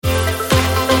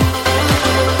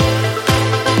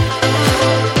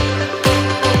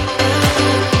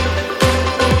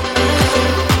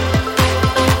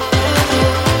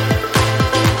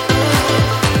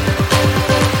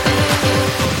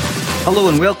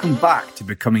and welcome back to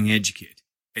Becoming Educated.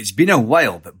 It's been a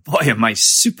while, but boy am I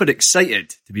super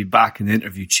excited to be back in the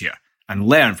interview chair and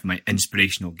learn from my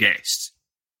inspirational guests.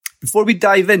 Before we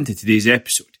dive into today's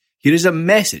episode, here is a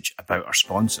message about our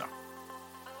sponsor.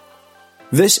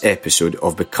 This episode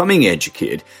of Becoming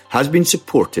Educated has been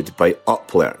supported by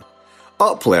UpLearn.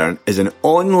 UpLearn is an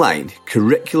online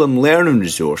curriculum learning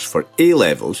resource for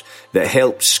A-levels that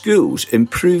helps schools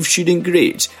improve student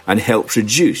grades and helps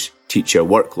reduce teacher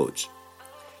workloads.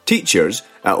 Teachers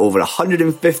at over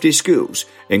 150 schools,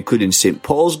 including St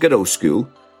Paul's Girls' School,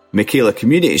 Michaela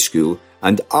Community School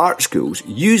and art schools,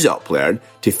 use UpLearn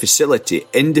to facilitate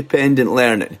independent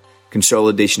learning,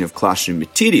 consolidation of classroom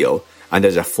material and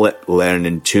as a flipped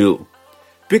learning tool.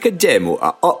 Book a demo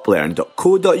at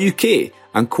uplearn.co.uk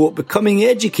and quote Becoming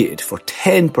Educated for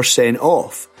 10%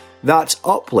 off. That's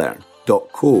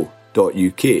uplearn.co.uk.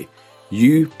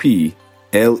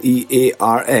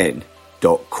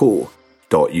 uplearn.co.uk.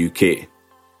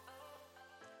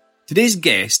 Today's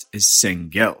guest is Singh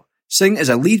Gill. Singh is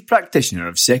a lead practitioner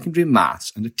of secondary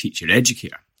maths and a teacher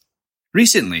educator.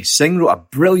 Recently, Singh wrote a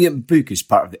brilliant book as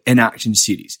part of the In Action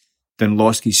series,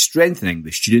 Dunlosky's Strengthening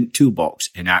the Student Toolbox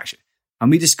in Action,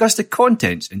 and we discussed the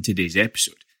contents in today's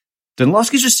episode.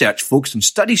 Dunlosky's research focused on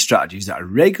study strategies that are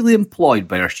regularly employed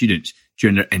by our students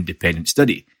during their independent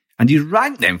study, and he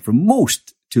ranked them from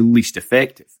most to least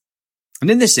effective. And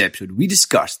in this episode, we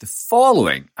discussed the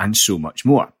following and so much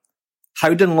more.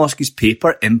 How Dunlosky's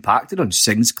paper impacted on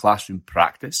Singh's classroom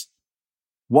practice,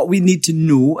 what we need to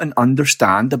know and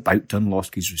understand about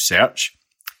Dunlosky's research,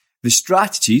 the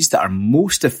strategies that are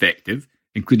most effective,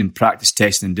 including practice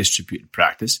testing and distributed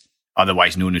practice,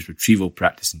 otherwise known as retrieval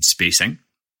practice and spacing,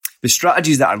 the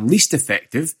strategies that are least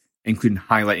effective, including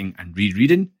highlighting and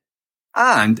rereading,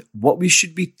 and what we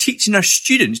should be teaching our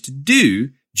students to do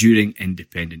during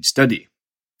independent study.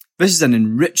 This is an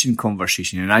enriching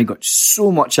conversation and I got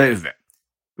so much out of it.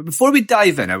 But before we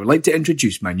dive in, I would like to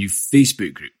introduce my new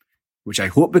Facebook group, which I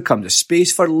hope becomes a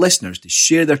space for listeners to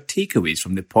share their takeaways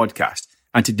from the podcast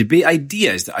and to debate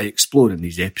ideas that I explore in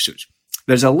these episodes.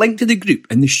 There's a link to the group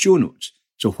in the show notes,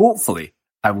 so hopefully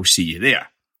I will see you there.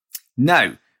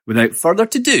 Now, without further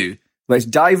ado, let's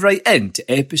dive right into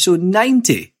episode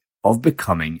 90 of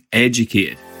Becoming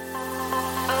Educated.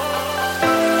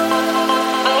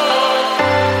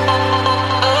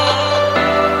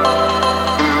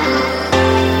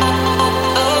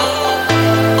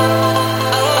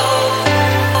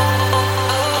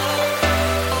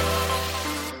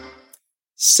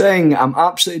 Singh, I'm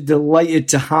absolutely delighted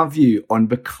to have you on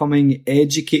Becoming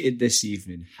Educated this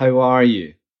evening. How are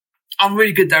you? I'm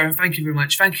really good, Darren. Thank you very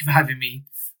much. Thank you for having me.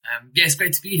 It's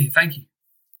great to be here. Thank you.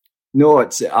 No,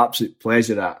 it's an absolute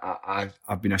pleasure.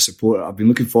 I've been a supporter. I've been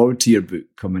looking forward to your book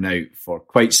coming out for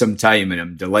quite some time, and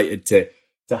I'm delighted to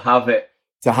have it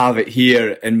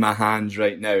here in my hands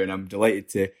right now, and I'm delighted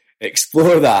to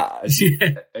explore that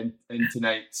in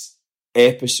tonight's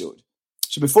episode.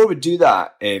 So before we do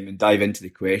that and dive into the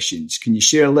questions, can you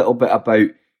share a little bit about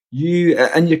you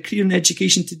and your career in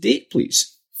education to date,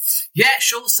 please? Yeah,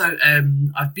 sure. So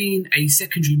I've been a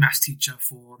secondary maths teacher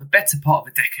for the better part of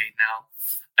a decade now.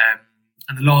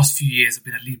 And the last few years I've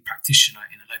been a lead practitioner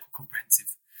in a local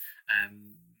comprehensive.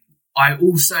 I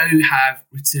also have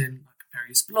written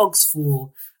various blogs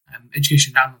for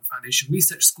Education Endowment Foundation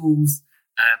research schools,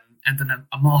 and then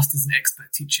a master's in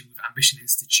expert teaching with Ambition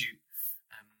Institute.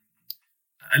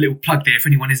 A little plug there, if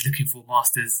anyone is looking for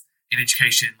masters in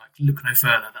education, look no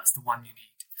further, that's the one you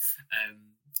need.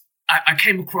 I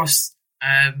came across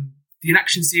the In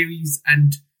Action series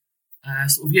and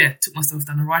took myself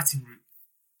down the writing route.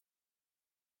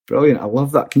 Brilliant, I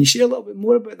love that. Can you share a little bit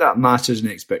more about that masters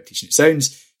in expert teaching? It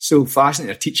sounds so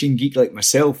fascinating. A teaching geek like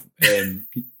myself.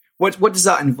 What does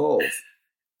that involve?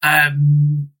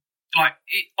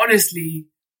 Honestly,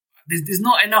 there's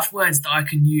not enough words that I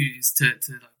can use to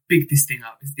big this thing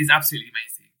up. It's absolutely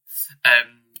amazing.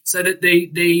 So that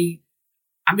they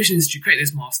Ambition Institute created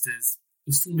this masters. It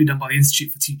was formerly done by the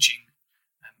Institute for Teaching,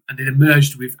 and then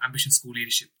merged with Ambition School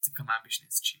Leadership to become Ambition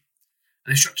Institute.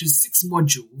 And they structured 6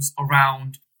 modules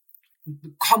around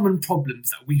the common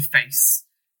problems that we face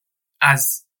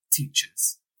as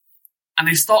teachers. And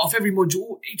they start off every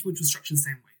module, each module is structured the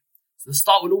same way. So the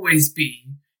start will always be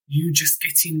you just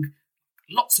getting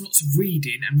lots and lots of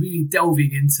reading and really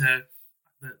delving into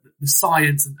the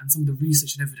science and some of the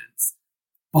research and evidence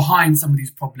behind some of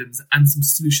these problems and some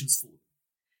solutions for them.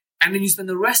 And then you spend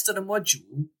the rest of the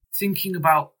module thinking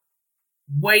about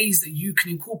ways that you can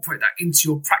incorporate that into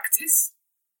your practice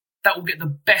that will get the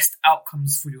best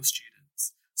outcomes for your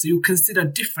students. So you'll consider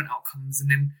different outcomes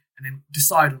and then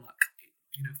decide on,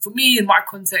 for me, in my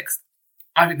context,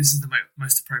 I think this is the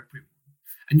most appropriate one.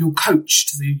 And you're coached,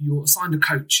 so you're assigned a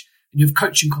coach, and you have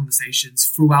coaching conversations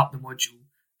throughout the module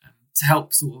to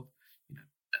help sort of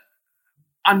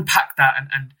unpack that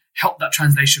and help that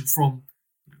translation from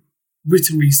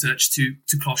written research to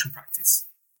classroom practice.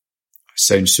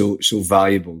 Sounds so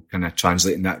valuable, kind of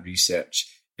translating that research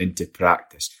into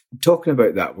practice. Talking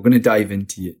about that, we're going to dive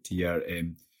into your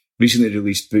recently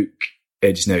released book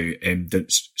just now,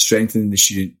 Strengthening the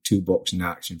Student Toolbox in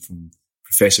Action from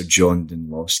Professor John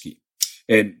Dunlosky.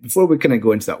 Before we kind of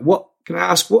go into that, what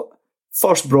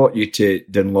first brought you to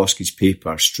Dunlosky's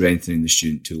paper, Strengthening the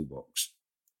Student Toolbox?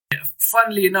 Yeah,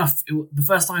 funnily enough, the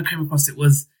first time I came across it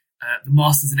was the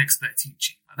Masters in Expert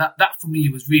Teaching. That for me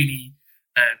was really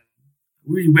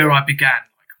where I began,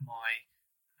 like my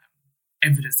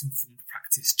evidence-informed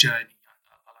practice journey,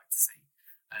 I like to say.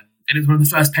 And it was one of the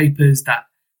first papers that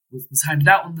was handed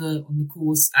out on the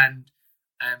course, and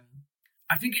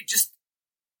I think it's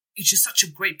just such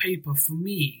a great paper for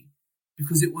me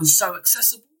because it was so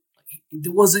accessible. Like,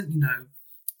 there wasn't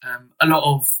a lot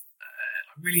of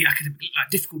really academic,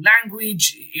 difficult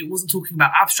language. It wasn't talking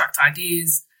about abstract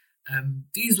ideas.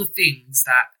 These were things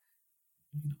that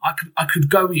I could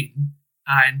go in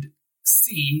and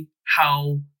see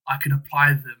how I can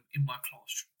apply them in my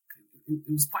classroom.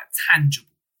 It was quite tangible.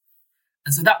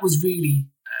 And so that was really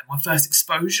my first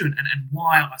exposure and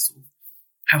why I sort of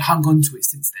have hung on to it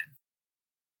since then.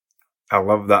 I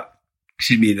love that.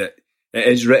 To me, that it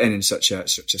is written in such a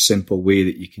simple way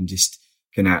that you can just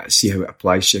kind of see how it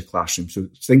applies to your classroom. So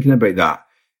thinking about that,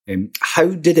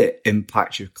 how did it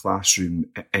impact your classroom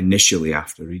initially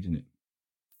after reading it?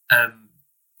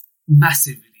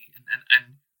 Massively.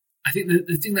 And I think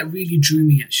the thing that really drew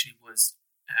me actually was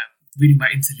reading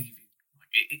about interleaving.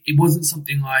 It wasn't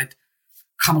something I'd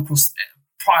come across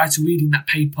prior to reading that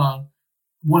paper.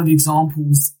 One of the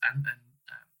examples and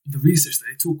the research that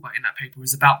they talk about in that paper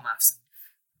is about maths.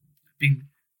 And being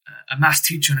a maths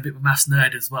teacher and a bit of a maths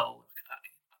nerd as well,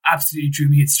 absolutely drew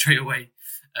me in straight away.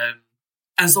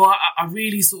 And so I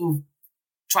really sort of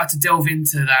tried to delve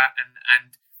into that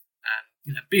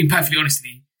and being perfectly honest,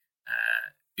 I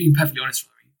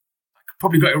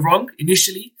probably got it wrong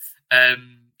initially,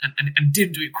 and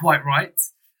didn't do it quite right.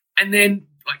 And then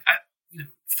I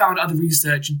found other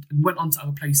research and went on to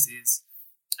other places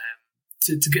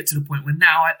to get to the point where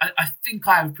now I think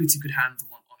I have a pretty good handle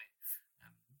on it.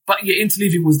 But yeah,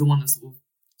 interleaving was the one that sort of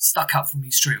stuck out for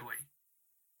me straight away.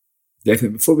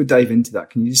 Definitely. Before we dive into that,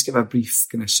 can you just give a brief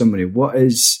kind of summary? What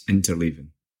is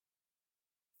interleaving?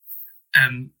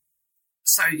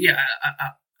 So yeah,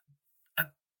 I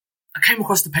came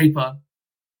across the paper,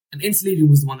 and interleaving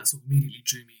was the one that sort of immediately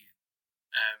drew me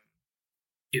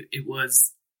in. It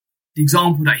was the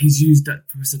example that he's used, that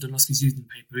Professor Dunlosky's used in the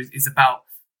paper, is about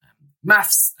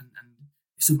maths, and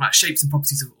he's talking about shapes and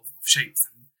properties of shapes,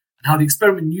 and how the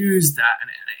experiment used that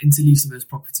and interleaved some of those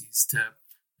properties to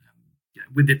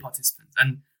with their participants.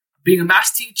 And being a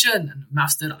maths teacher and a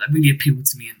maths nerd, that really appealed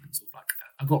to me, and sort of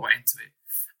I got right into it.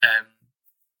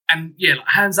 And yeah,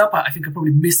 hands up, I think I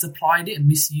probably misapplied it and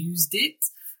misused it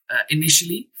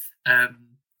initially.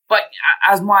 But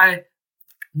as my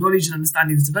knowledge and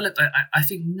understanding has developed, I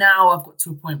think now I've got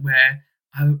to a point where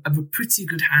I have a pretty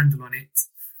good handle on it.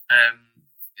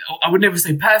 I would never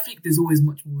say perfect. There's always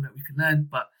much more that we can learn,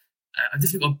 but I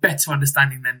just got a better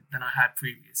understanding than I had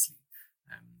previously.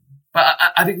 But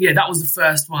I think, yeah, that was the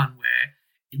first one where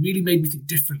it really made me think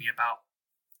differently about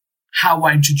how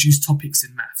I introduce topics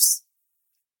in maths.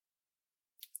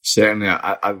 Certainly.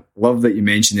 I love that you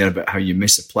mentioned there about how you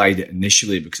misapplied it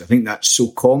initially, because I think that's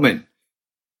so common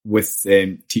with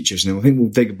teachers. And I think we'll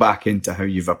dig back into how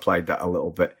you've applied that a little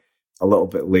bit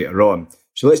later on.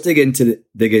 So let's dig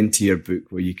into your book,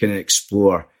 where you kind of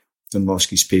explore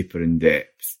Dunlosky's paper in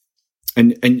depth.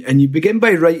 And you begin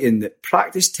by writing that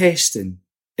practice testing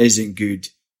isn't good,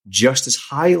 just as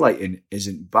highlighting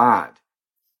isn't bad.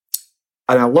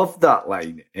 And I love that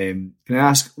line. Can I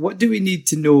ask, what do we need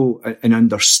to know and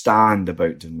understand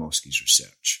about Dunlosky's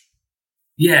research?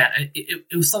 Yeah,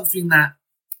 it was something that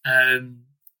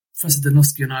Professor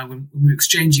Dunlosky and I, when we were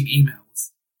exchanging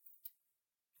emails,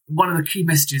 one of the key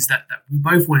messages that we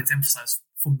both wanted to emphasize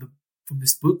from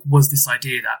this book was this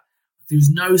idea that there's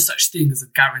no such thing as a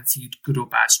guaranteed good or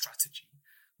bad strategy.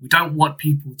 We don't want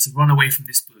people to run away from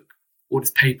this book or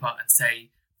this paper and say,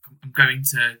 I'm going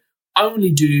to only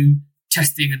do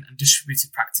testing and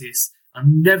distributed practice.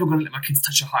 I'm never going to let my kids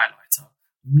touch a highlighter.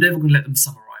 I'm never going to let them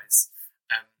summarize.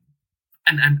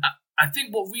 And I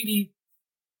think what really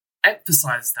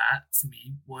emphasized that for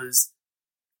me was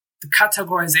the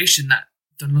categorization that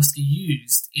Dunlosky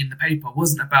used in the paper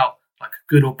wasn't about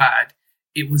good or bad.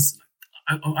 It was,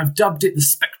 I've dubbed it the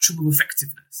spectrum of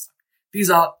effectiveness. These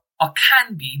are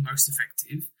can be most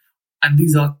effective, and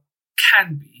these are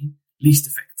can be least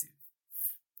effective.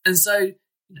 And so,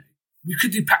 we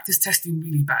could do practice testing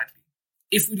really badly.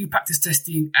 If we do practice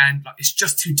testing and it's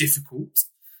just too difficult,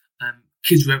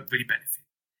 kids won't really benefit.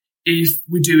 If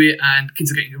we do it and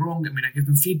kids are getting it wrong and we don't give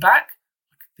them feedback,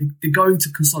 they're going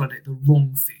to consolidate the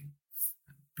wrong thing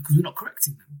because we're not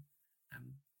correcting them.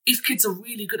 If kids are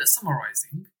really good at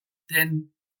summarising, then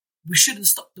we shouldn't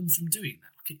stop them from doing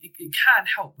that. It can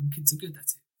help when kids are good at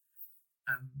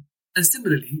it. And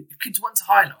similarly, if kids want to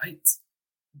highlight,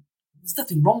 there's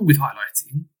nothing wrong with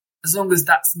highlighting as long as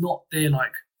that's not their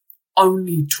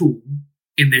only tool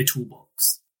in their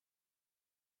toolbox.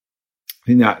 I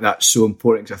think that's so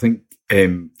important because I think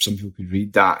some people could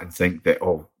read that and think that,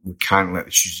 we can't let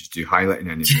the students do highlighting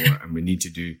anymore and we need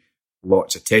to do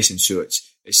lots of testing. So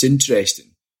it's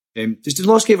interesting. Does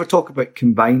Dunlosky ever talk about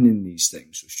combining these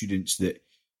things? So students that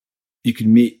you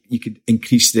could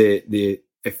increase the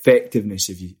effectiveness,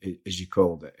 as you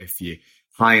called it, if you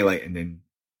highlight and then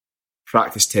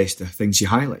practice test the things you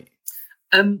highlight?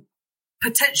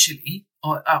 Potentially.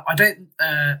 I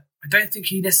don't think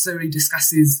he necessarily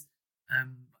discusses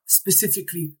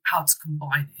specifically how to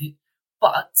combine it,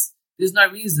 but there's no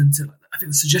reason to. I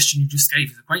think the suggestion you just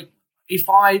gave is a great one.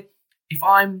 If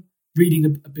I'm reading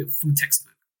a bit from a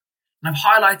textbook and I've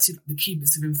highlighted the key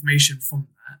bits of information from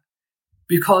that,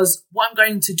 because what I'm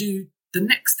going to do the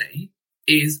next day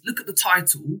is look at the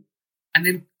title and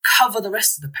then cover the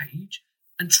rest of the page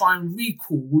and try and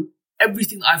recall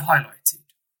everything that I've highlighted.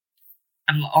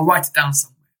 And I'll write it down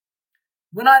somewhere.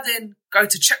 When I then go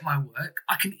to check my work,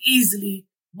 I can easily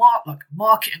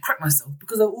mark it and correct myself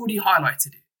because I've already highlighted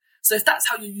it. So if that's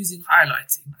how you're using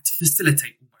highlighting to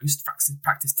facilitate almost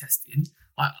practice testing,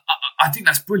 I think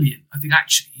that's brilliant. I think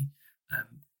actually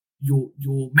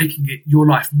you're making your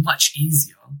life much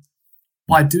easier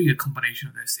by doing a combination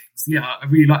of those things. Yeah, I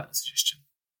really like that suggestion.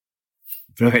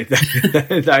 Right,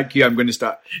 thank you. I'm going to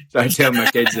start telling my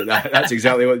kids that's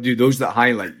exactly what to do. Those that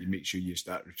highlight, you make sure you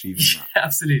start retrieving that.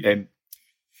 Absolutely.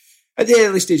 At the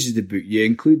early stages of the book, you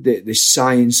include the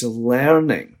science of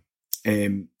learning.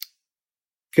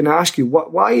 Can I ask you,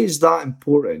 why is that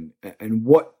important and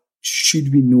what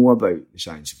should we know about the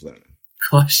science of learning?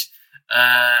 Gosh,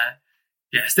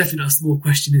 it's definitely not a small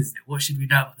question, isn't it? What should we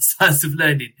know about the science of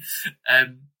learning?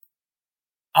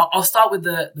 I'll start with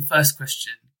the first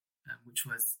question, which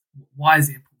was, why is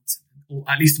it important? Or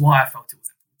at least why I felt it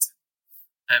was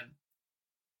important.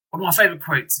 One of my favourite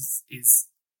quotes is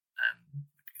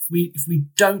if we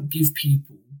don't give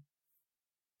people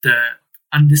the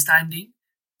understanding,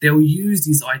 they'll use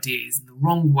these ideas in the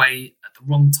wrong way at the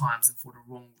wrong times and for the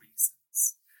wrong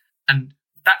reasons. And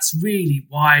that's really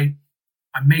why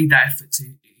I made that effort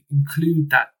to include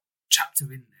that chapter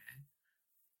in there.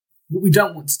 What we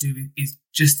don't want to do is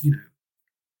just,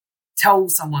 tell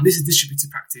someone this is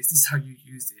distributed practice, this is how you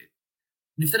use it.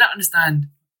 And if they don't understand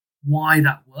why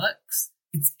that works,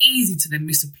 it's easy to then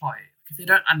misapply it. If they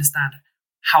don't understand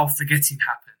how forgetting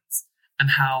happens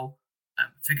and how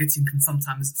forgetting can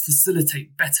sometimes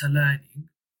facilitate better learning,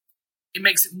 it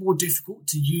makes it more difficult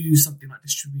to use something like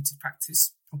distributed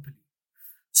practice properly.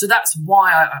 So that's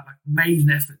why I made an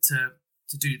effort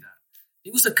to do that.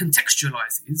 It also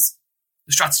contextualizes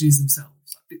the strategies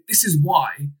themselves. This is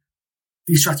why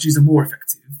these strategies are more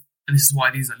effective, and this is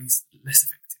why these are less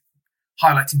effective.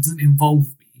 Highlighting doesn't involve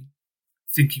me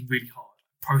thinking really hard,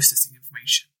 processing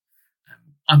information.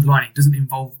 Underlining doesn't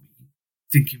involve me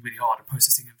thinking really hard and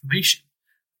processing information.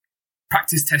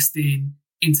 Practice testing,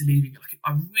 interleaving,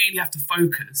 I really have to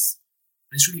focus.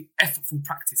 And it's really effortful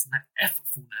practice, and that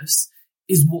effortfulness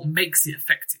is what makes it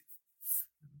effective.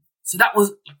 So that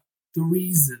was the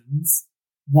reasons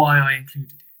why I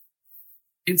included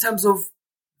it. In terms of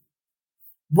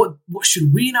what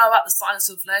should we know about the science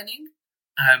of learning?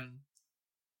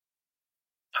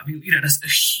 That's a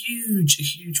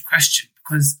huge question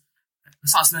because the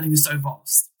science of learning is so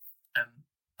vast.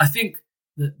 I think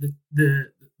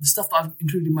the stuff that I've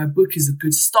included in my book is a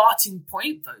good starting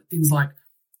point. Things like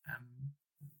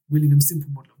Willingham's simple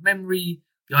model of memory,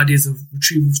 the ideas of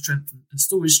retrieval strength and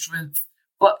storage strength.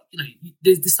 But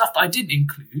there's the stuff that I didn't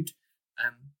include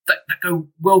that go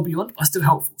well beyond, but are still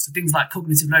helpful. So things like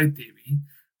cognitive load theory,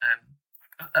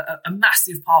 a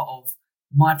massive part of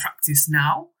my practice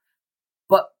now.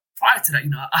 But prior to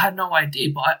that, I had no idea.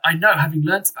 But I know, having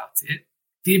learnt about it,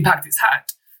 the impact it's had.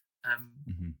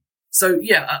 So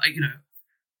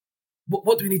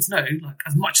what do we need to know?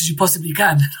 As much as you possibly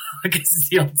can, I guess is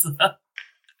the answer.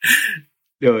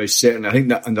 No, it's certainly. I think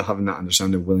that having that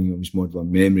understanding of Willingham's model of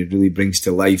memory really brings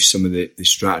to life some of the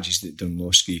strategies that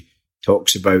Dunlosky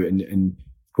talks about, and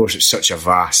of course it's such a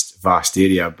vast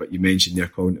area, but you mentioned their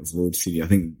cognitive load theory. I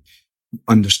think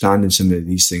understanding some of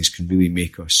these things can really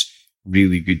make us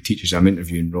really good teachers. I'm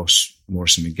interviewing Ross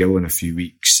Morrison McGill in a few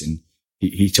weeks, and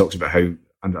he talks about how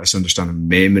understanding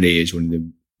memory is one of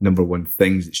the number one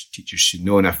things that teachers should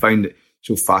know. And I found it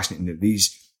so fascinating that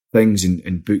these things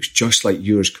in books just like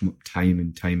yours come up time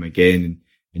and time again,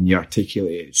 and you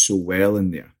articulate it so well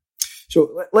in there.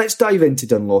 So let's dive into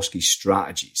Dunlosky's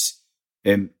strategies.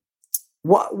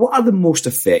 What are the most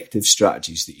effective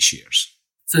strategies that he shares?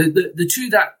 So the two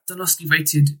that Dunlosky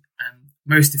rated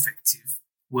most effective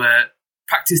were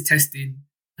practice testing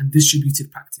and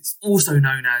distributed practice, also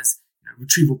known as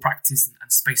retrieval practice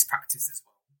and space practice as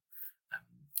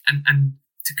well. And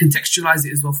to contextualize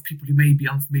it as well for people who may be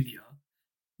unfamiliar,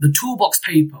 the toolbox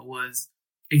paper was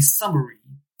a summary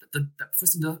that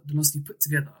Professor Dunlosky put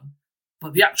together,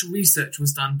 but the actual research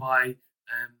was done by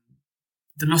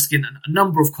Dunlosky and a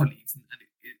number of colleagues, and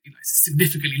it's a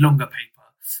significantly longer paper.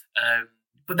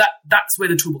 But that's where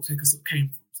the toolbox paper sort of came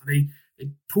from. So they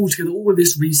pulled together all of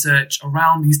this research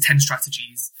around these 10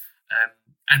 strategies,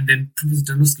 and then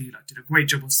Professor Dunlosky did a great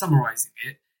job of summarizing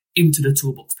it into the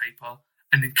toolbox paper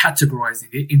and then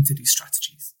categorizing it into these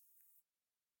strategies.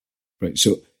 Right,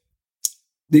 so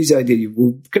these ideas,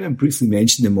 we'll kind of briefly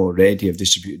mention them already, of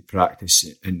distributed practice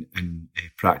and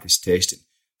practice testing.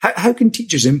 How can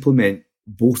teachers implement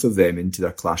both of them into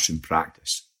their classroom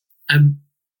practice? In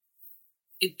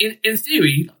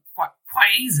theory, quite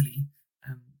easily.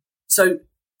 So,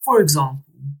 for example,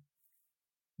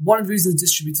 one of the reasons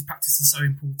distributed practice is so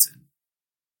important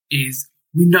is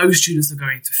we know students are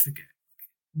going to forget.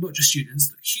 Not just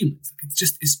students, but humans.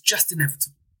 It's just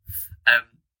inevitable.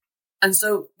 And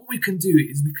so what we can do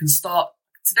is we can start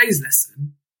today's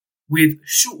lesson with a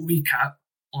short recap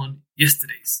on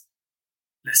yesterday's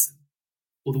lesson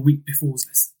or the week before's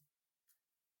lesson.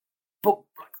 But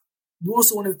we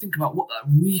also want to think about what that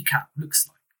recap looks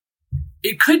like.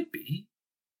 It could be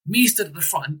me stood at the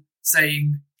front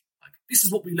saying, this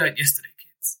is what we learned yesterday,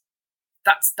 kids.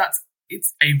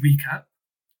 It's a recap.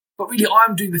 But really,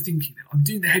 I'm doing the thinking. I'm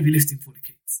doing the heavy lifting for the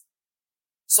kids.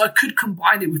 So I could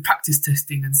combine it with practice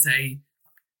testing and say,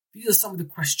 these are some of the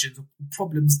questions or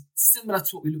problems similar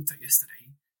to what we looked at yesterday.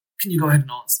 Can you go ahead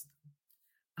and answer them?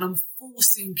 And I'm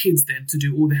forcing kids then to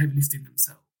do all the heavy lifting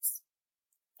themselves.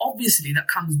 Obviously, that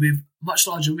comes with much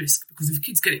larger risk, because if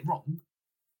kids get it wrong,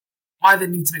 I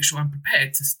then need to make sure I'm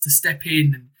prepared to step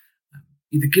in and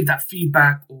either give that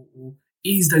feedback or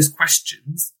ease those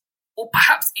questions, or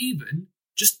perhaps even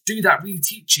just do that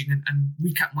reteaching and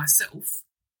recap myself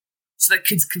so that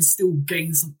kids can still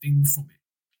gain something from it.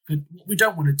 But what we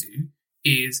don't want to do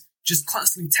is just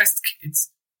constantly test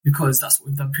kids, because that's what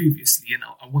we've done previously, and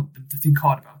I want them to think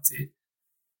hard about it.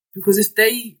 Because if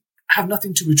they have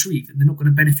nothing to retrieve, then they're not going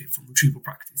to benefit from retrieval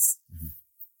practice. Mm-hmm.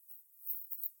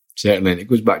 Certainly, and it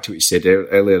goes back to what you said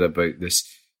earlier about this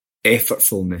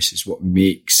effortfulness is what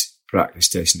makes practice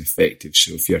testing effective.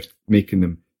 So if you're making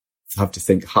them have to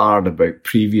think hard about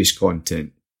previous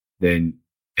content, then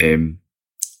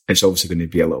it's obviously going to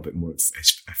be a little bit more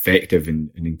effective and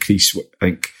increase what I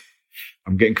think.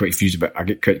 I'm getting quite confused about. I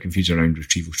get quite confused around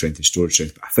retrieval strength and storage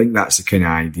strength, but I think that's the kind of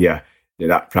idea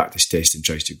that practice testing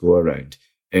tries to go around.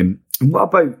 And what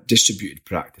about distributed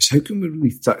practice? How can we really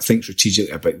think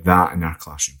strategically about that in our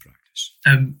classroom practice?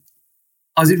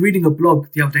 I was reading a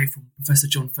blog the other day from Professor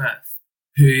John Firth,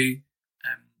 who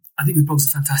I think his blogs are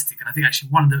fantastic, and I think actually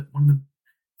one of the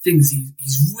things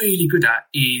he's really good at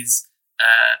is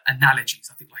analogies.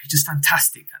 I think he's just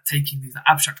fantastic at taking these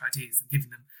abstract ideas and giving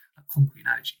them concrete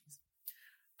analogies.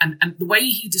 And the way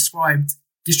he described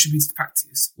distributed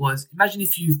practice was, imagine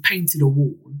if you've painted a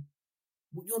wall.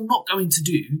 What you're not going to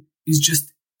do is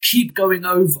just keep going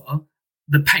over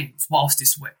the paint whilst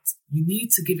it's wet. You need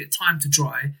to give it time to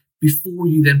dry before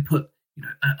you then put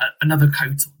another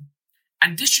coat on.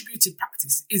 And distributed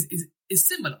practice is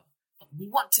similar. We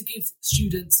want to give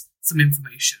students some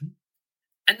information,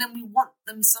 and then we want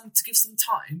them to give some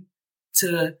time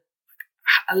to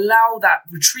allow that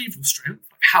retrieval strength,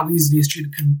 like how easily a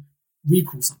student can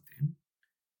recall something,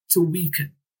 to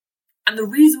weaken. And the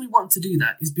reason we want to do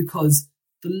that is because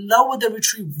the lower the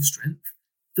retrieval strength,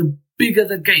 the bigger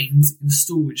the gains in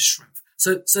storage strength.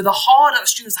 So the harder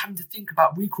students are having to think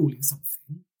about recalling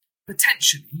something,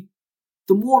 potentially,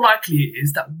 the more likely it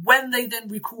is that when they then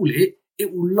recall it,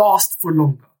 it will last for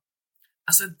longer.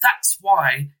 And so that's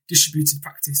why distributed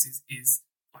practice is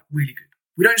really good.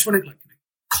 We don't just want to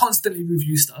constantly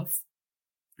review stuff.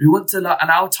 We want to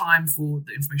allow time for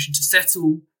the information to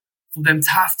settle, for them to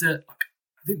have to,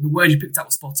 I think the word you picked out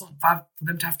was spot on, for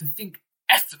them to have to think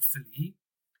effortfully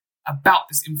about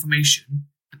this information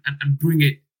and bring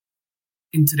it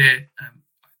into their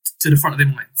to the front of their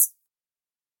minds.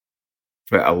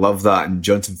 Right, I love that. And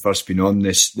Jonathan Firth's been on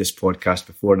this podcast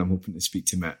before, and I'm hoping to speak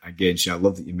to him again. So I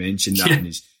love that you mentioned that in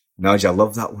his analogy. I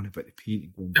love that one about the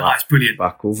painting, going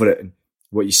back over it, and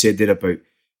what you said there about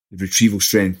the retrieval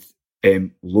strength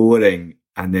lowering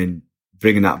and then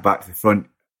bringing that back to the front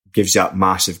gives that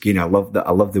massive gain. I love that.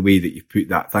 I love the way that you put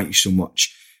that. Thank you so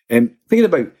much. Thinking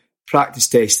about practice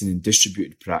testing and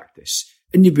distributed practice,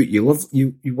 in your book,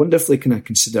 you wonderfully kind of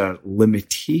consider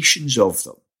limitations of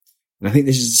them. And I think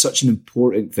this is such an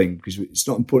important thing, because it's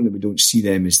not important that we don't see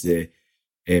them as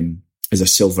as a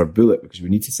silver bullet, because we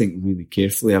need to think really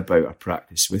carefully about our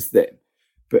practice with them.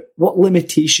 But what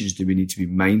limitations do we need to be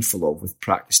mindful of with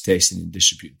practice testing and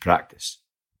distributed practice?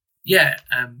 Yeah,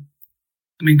 I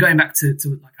mean, going back to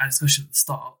like our discussion at the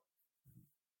start,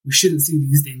 we shouldn't see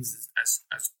these things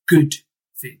as good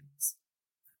things.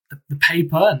 The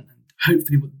paper, and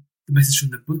hopefully what the message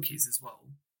from the book is as well,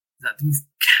 that these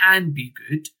can be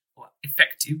good or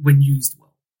effective when used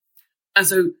well. And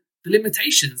so the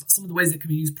limitations, some of the ways they can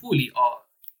be used poorly, are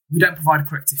we don't provide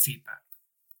corrective feedback,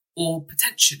 or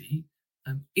potentially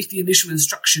if the initial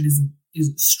instruction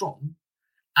isn't strong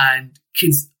and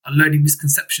kids are learning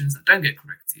misconceptions that don't get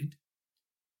corrected,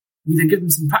 we then give them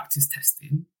some practice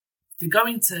testing. They're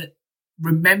going to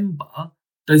remember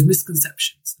those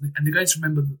misconceptions, and they're going to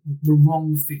remember the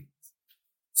wrong things.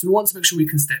 So we want to make sure we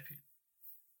can step in.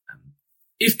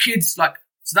 If kids so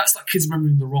that's like kids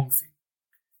remembering the wrong thing.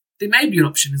 There may be an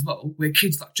option as well where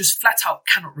kids just flat out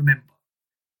cannot remember,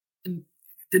 and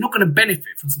they're not going to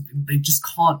benefit from something that they just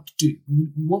can't do. We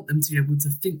want them to be able to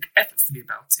think effortfully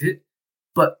about it,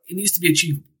 but it needs to be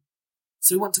achievable.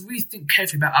 So we want to really think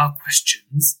carefully about our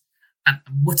questions and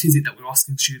what is it that we're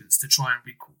asking students to try and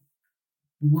recall.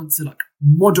 We want to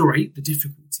moderate the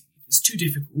difficulty. If it's too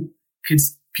difficult,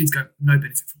 kids go, no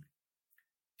benefit from it.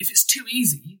 If it's too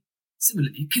easy,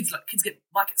 similarly, kids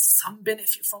might get some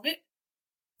benefit from it,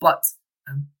 but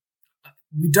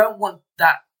we don't want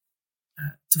that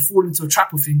to fall into a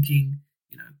trap of thinking,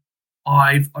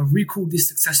 I've recalled this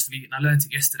successfully and I learned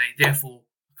it yesterday, therefore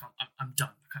I'm done.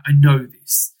 I know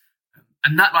this.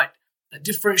 And that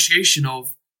differentiation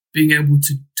of being able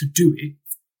to do it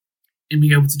and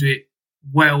being able to do it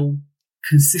well,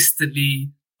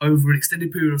 consistently, over an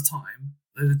extended period of time,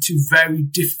 those are two very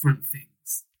different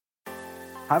things.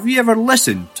 Have you ever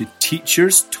listened to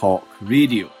Teachers Talk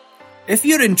Radio? If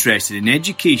you're interested in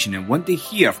education and want to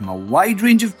hear from a wide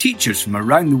range of teachers from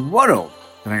around the world,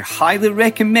 then I highly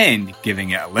recommend giving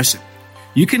it a listen.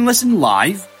 You can listen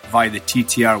live via the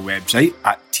TTR website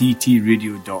at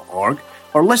ttradio.org,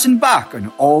 or listen back on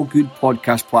all good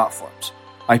podcast platforms.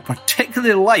 I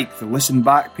particularly like the listen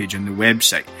back page on the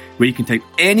website, where you can type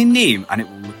any name and it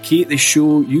will locate the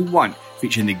show you want,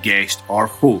 featuring the guest or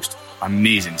host.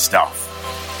 Amazing stuff.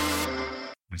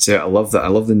 So I love that. I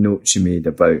love the notes you made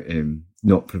about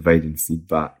not providing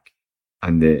feedback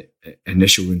and the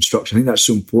initial instruction. I think that's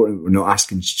so important. We're not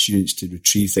asking students to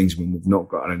retrieve things when we've not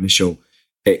got our initial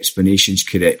explanations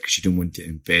correct, because you don't want to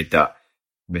embed that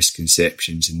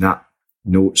misconceptions. And that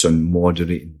notes on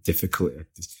moderating difficulty.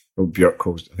 What Björk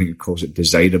calls it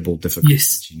desirable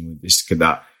difficulties. Yes. Just get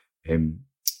that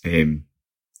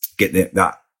get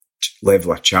that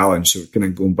level of challenge. So kind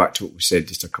of going back to what we said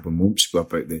just a couple of moments ago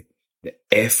about the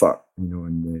effort,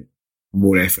 and the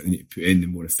more effort you put in, the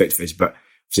more effective it is. But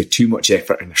if there's too much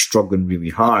effort and they're struggling really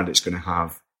hard, it's going to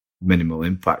have minimal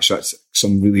impact. So that's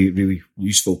some really, really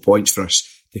useful points for us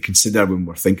to consider when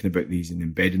we're thinking about these and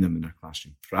embedding them in our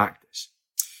classroom practice.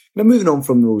 Now, moving on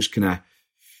from those kind of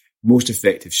most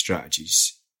effective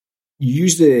strategies, you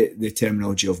use the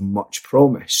terminology of much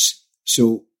promise.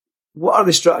 So what are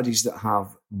the strategies that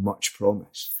have much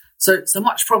promise? So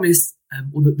much promise,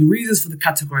 or the reasons for the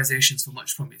categorizations for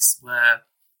much promise were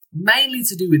mainly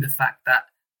to do with the fact that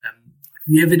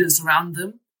the evidence around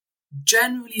them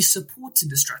generally supported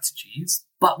the strategies,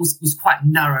 but was quite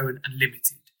narrow and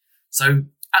limited. So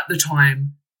at the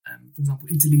time, for example,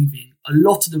 interleaving, a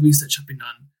lot of the research had been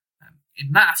done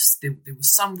in maths. There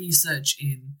was some research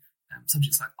in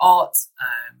subjects like art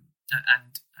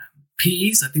and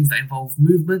PE, so things that involve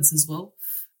movements as well.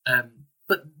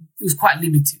 But it was quite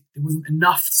limited. There wasn't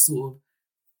enough for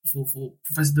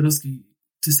Professor Doroski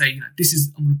to say,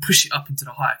 I'm going to push it up into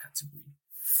the higher category.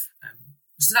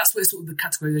 So that's where sort of the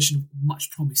categorization of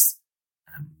much promise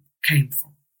came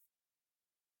from.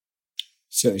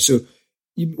 So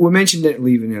we mentioned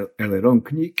interleaving earlier on.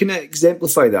 Can you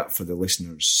exemplify that for the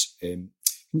listeners? Can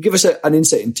you give us an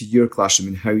insight into your classroom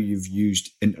and how you've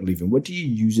used interleaving? What do you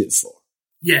use it for?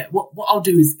 Yeah, what I'll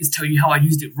do is tell you how I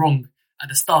used it wrong at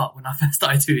the start when I first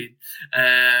started doing,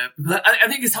 because I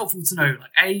think it's helpful to know,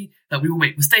 like, that we all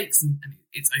make mistakes and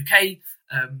it's okay,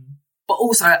 but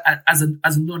also as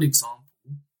a non-example,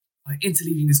 like,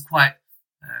 interleaving is quite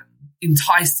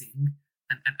enticing,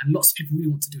 and lots of people really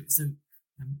want to do it. So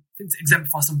I think to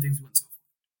exemplify some things we want to avoid.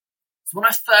 So when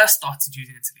I first started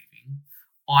using interleaving,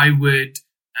 I would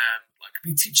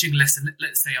be teaching a lesson.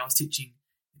 Let's say I was teaching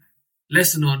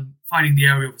lesson on finding the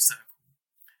area of a circle.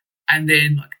 And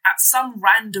then, like, at some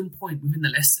random point within the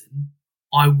lesson,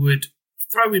 I would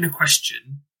throw in a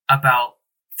question about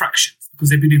fractions, because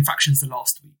they've been doing fractions the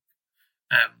last week.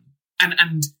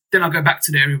 And then I'll go back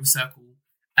to the area of a circle,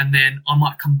 and then I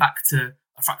might come back to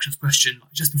a fractions question,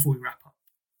 like, just before we wrap up.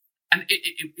 And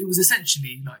it was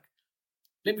essentially like,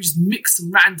 let me just mix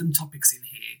some random topics in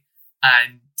here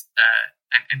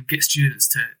and get students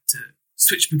to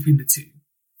switch between the two.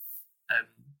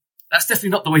 That's definitely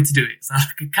not the way to do it. So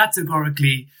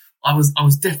categorically, I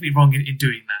was definitely wrong in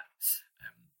doing that.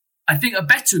 I think a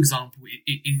better example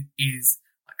is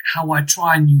like how I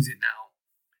try and use it now.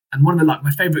 And one of the,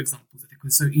 my favorite examples, I think,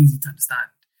 was so easy to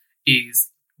understand, is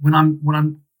when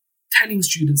I'm telling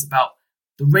students about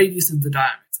the radius and the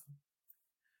diameter.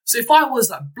 So if I was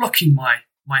like blocking my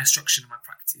instruction and my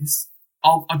practice,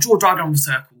 I'll draw a diagram of a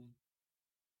circle.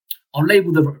 I'll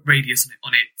label the radius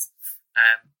on it,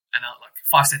 and I'll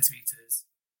 5 centimeters,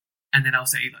 and then I'll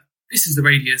say, like, this is the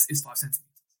radius, it's 5 centimeters,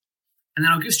 and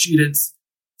then I'll give students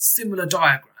similar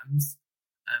diagrams,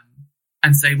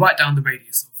 and say, write down the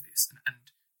radius of this, and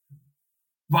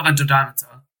write down the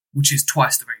diameter, which is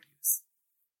twice the radius,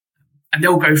 and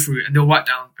they'll go through and they'll write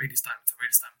down radius diameter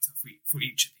for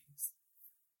each of these,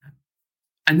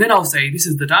 and then I'll say, this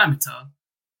is the diameter,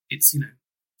 it's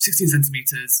 16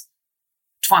 centimeters.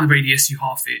 To find the radius, you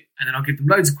half it, and then I'll give them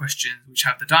loads of questions which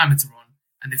have the diameter on,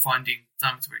 and they're finding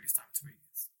diameter, radius.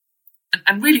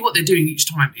 And really what they're doing each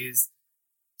time is,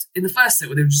 in the first set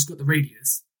where they've just got the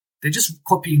radius, they're just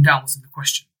copying down what's in the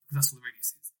question, because that's what the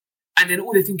radius is. And then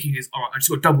all they're thinking is, all right, I just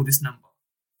got to double this number.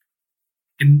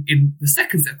 In the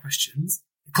second set of questions,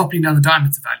 they're copying down the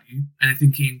diameter value, and they're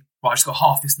thinking, right, I just got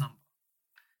half this number.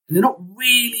 And they're not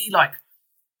really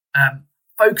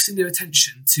focusing their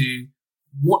attention to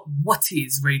what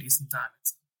is radius and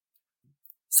diameter.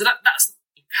 So that's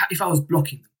if I was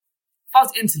blocking them. If I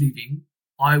was interleaving,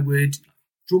 I would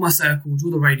draw my circle, draw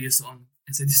the radius on,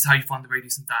 and say, this is how you find the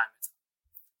radius and diameter.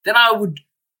 Then I would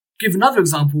give another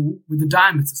example with the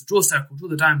diameter. So draw a circle, draw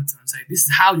the diameter, and say, this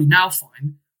is how you now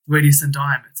find the radius and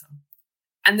diameter.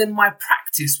 And then my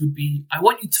practice would be, I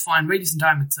want you to find radius and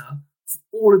diameter for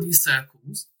all of these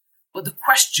circles, but the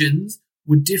questions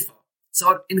would differ.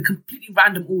 So in a completely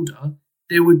random order,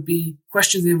 there would be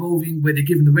questions involving where they're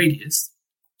given the radius,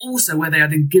 also where they are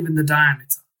then given the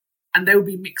diameter, and they will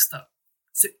be mixed up.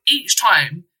 So each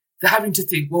time they're having to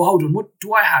think, well, hold on, what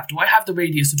do I have? Do I have the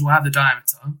radius or do I have the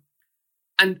diameter?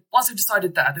 And once they've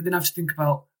decided that, they then have to think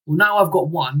about, well, now I've got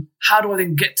one, how do I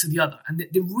then get to the other? And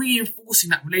they're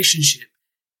reinforcing that relationship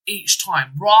each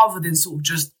time, rather than sort of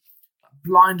just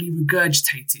blindly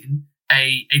regurgitating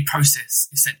a process,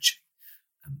 essentially.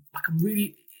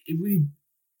 It really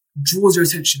draws your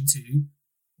attention to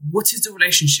what is the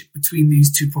relationship between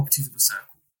these two properties of a circle.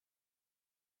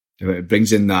 It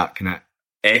brings in that kind of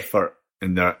effort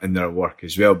in their work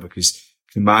as well, because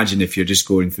imagine if you're just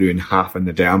going through and half in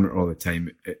the diameter all the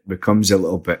time, it becomes a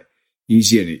little bit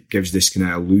easier, and it gives this kind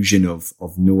of illusion of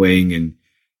knowing and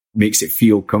makes it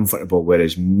feel comfortable,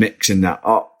 whereas mixing that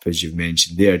up, as you've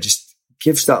mentioned there, just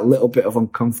gives that little bit of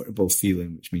uncomfortable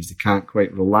feeling, which means they can't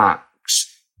quite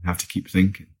relax and have to keep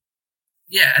thinking.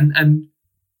 Yeah, and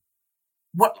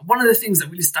one of the things that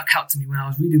really stuck out to me when I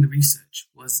was reading the research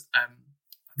was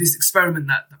this experiment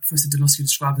that Professor Danowski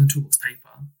described in the Toolbox paper.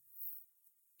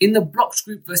 In the blocked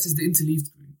group versus the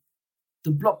interleaved group,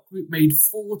 the blocked group made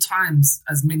 4 times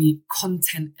as many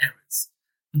content errors.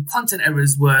 And content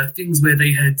errors were things where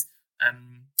they had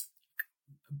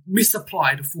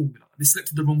misapplied a formula. They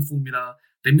selected the wrong formula,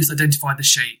 they misidentified the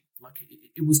shape. Like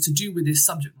it was to do with this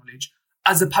subject knowledge,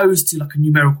 as opposed to like a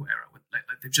numerical error. Like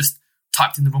they've just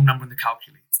typed in the wrong number in the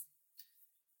calculator.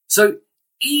 So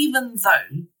even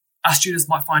though our students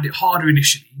might find it harder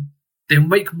initially, they'll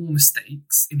make more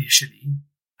mistakes initially.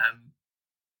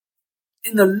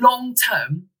 In the long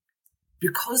term,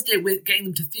 because we're getting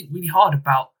them to think really hard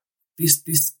about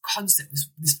this concept,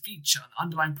 this feature, and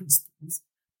underlying principles,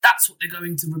 that's what they're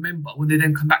going to remember when they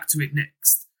then come back to it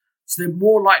next. So they're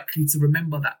more likely to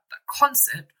remember that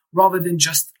concept rather than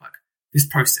just like this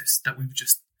process that we've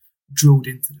just drilled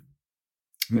into them.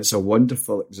 And it's a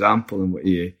wonderful example in what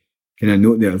you kind of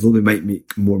note there. Although they might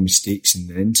make more mistakes in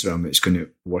the interim, it's going to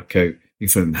work out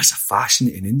That's a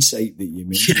fascinating insight that you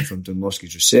mentioned from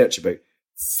Dunlosky's research about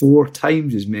 4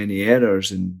 times as many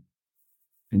errors in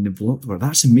the blocked word.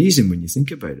 That's amazing when you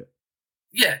think about it.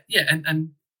 Yeah,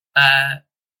 and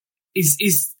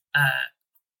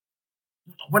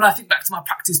when I think back to my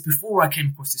practice before I came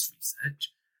across this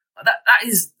research, that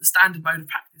is the standard mode of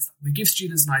practice. We give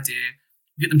students an idea,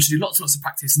 we get them to do lots and lots of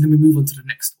practice, and then we move on to the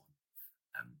next one.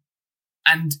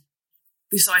 And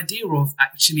this idea of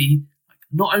actually,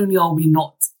 not only are we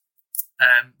not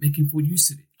making full use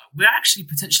of it, we're actually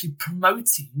potentially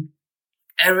promoting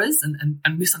errors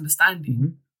and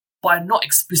misunderstanding by not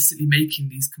explicitly making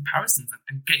these comparisons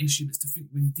and getting students to think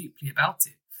really deeply about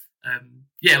it.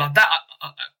 That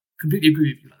I completely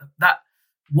agree with you. That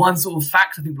one sort of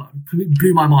fact, I think,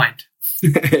 blew my mind.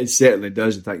 It certainly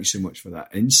does. And thank you so much for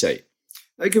that insight.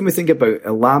 Now, when we think about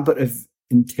elaborative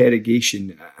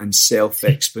interrogation and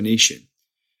self-explanation,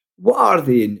 what are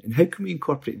they and how can we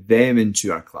incorporate them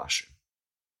into our classroom?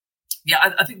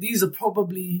 Yeah, I think these are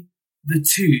probably the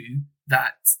two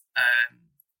that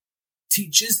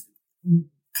teachers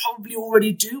probably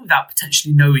already do without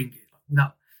potentially knowing it,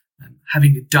 without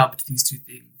having dubbed these two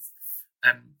things.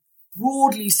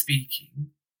 Broadly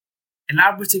speaking,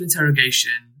 elaborative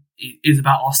interrogation is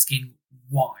about asking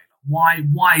why.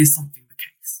 Why is something the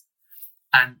case?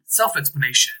 And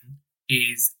self-explanation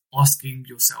is asking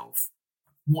yourself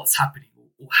what's happening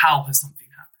or how has something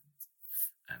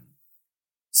happened.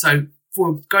 So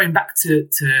for going back to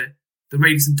the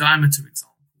radius and diameter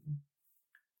example,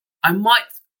 I might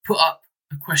put up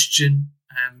a question,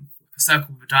 a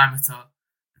circle with a diameter,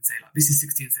 and say, this is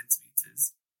 16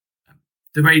 centimeters.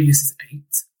 The radius is 8.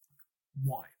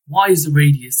 Why? Why is the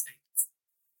radius 8?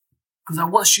 Because I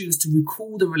want students to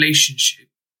recall the relationship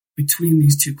between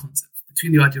these two concepts,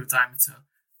 between the idea of diameter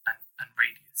and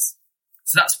radius.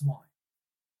 So that's why.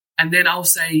 And then I'll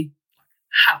say,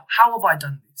 how have I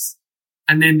done this?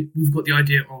 And then we've got the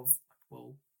idea of,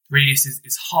 radius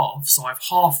is half, so I've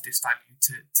halved this value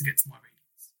to get to my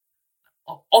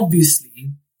radius.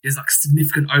 Obviously, there's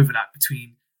significant overlap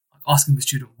between asking the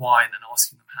student why and then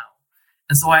asking them how.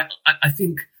 And so I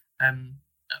think, and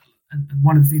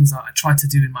one of the things I try to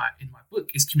do in my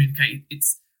book is communicate.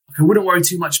 It's I wouldn't worry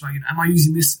too much about, am I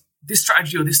using this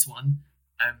strategy or this one?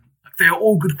 They are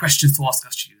all good questions to ask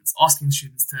our students. Asking the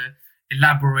students to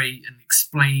elaborate and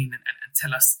explain and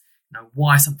tell us,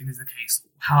 why something is the case or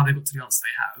how they got to the answer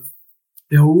they have.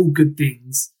 They are all good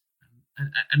things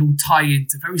and all tie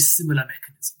into very similar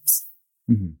mechanisms.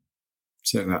 Mm-hmm.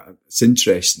 So it's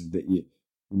interesting that you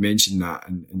mentioned that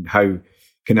and how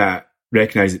can I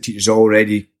recognise that teachers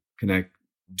already kind of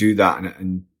do that,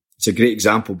 and it's a great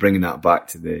example bringing that back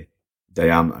to the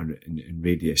diameter and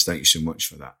radius. Thank you so much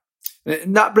for that.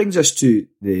 And that brings us to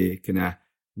the kind of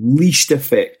least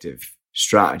effective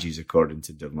strategies according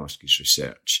to Dunlosky's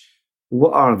research.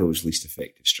 What are those least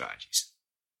effective strategies?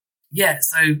 Yeah,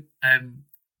 so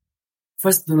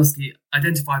first Dunlosky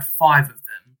identified 5 of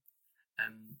them.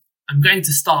 I'm going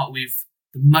to start with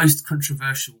the most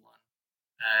controversial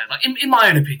one. In my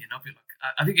own opinion,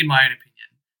 I think in my own opinion,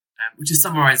 which is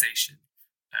summarization.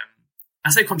 I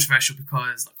say controversial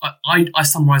because I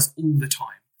summarize all the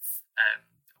time.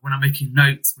 When I'm making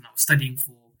notes, when I was studying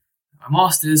for my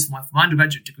master's, for my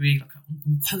undergraduate degree,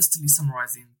 I'm constantly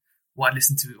summarizing what I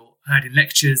listened to or heard in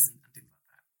lectures and things like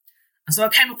that. And so I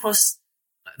came across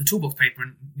the toolbox paper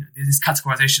and there's this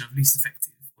categorization of least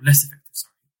effective or less effective.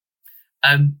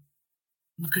 I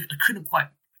couldn't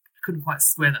quite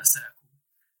square that circle.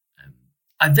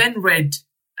 I then read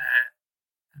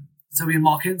Zoe and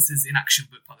Mark Enser's In Action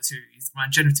book, part of the series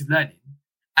around generative learning,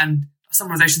 and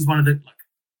summarization is one of the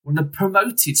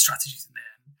promoted strategies in there.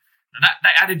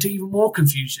 That added to even more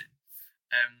confusion.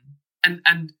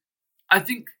 And I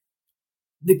think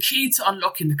the key to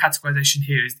unlocking the categorization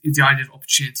here is the idea of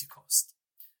opportunity cost.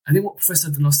 I think what Professor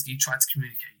Dunlosky tried to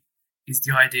communicate is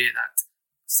the idea that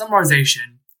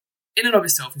summarization in and of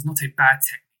itself is not a bad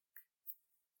technique.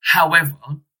 However,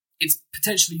 it's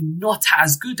potentially not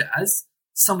as good as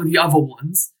some of the other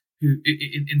ones who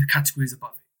in the categories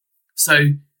above it.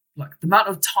 So, the amount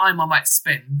of time I might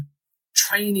spend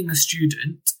training a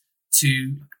student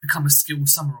to become a skilled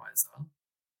summarizer,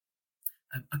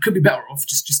 I could be better off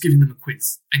just giving them a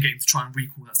quiz and getting them to try and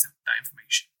recall that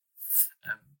information.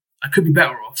 I could be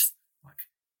better off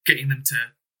getting them to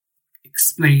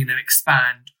explain and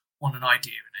expand on an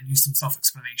idea and use some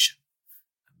self-explanation.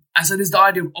 And so there's the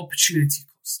idea of opportunity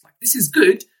cost. This is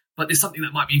good, but there's something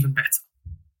that might be even better.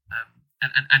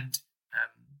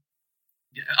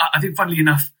 I think, funnily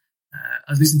enough,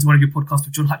 I was listening to one of your podcasts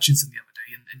with John Hutchinson the other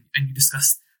day, and you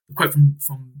discussed the quote from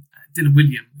Dylan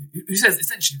Wiliam, who says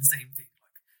essentially the same thing.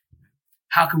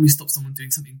 how can we stop someone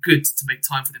doing something good to make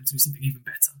time for them to do something even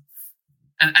better?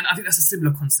 And I think that's a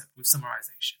similar concept with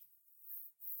summarization.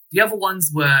 The other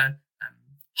ones were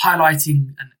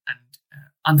highlighting and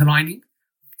underlining,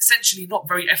 essentially not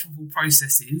very effortful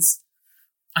processes.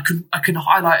 I can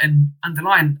highlight and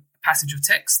underline a passage of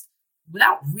text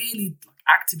without really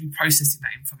actively processing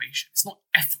that information. It's not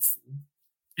effortful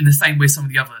in the same way some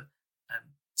of the other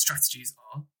strategies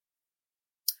are.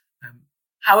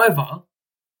 However,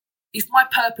 if my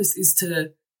purpose is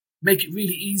to make it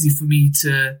really easy for me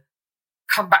to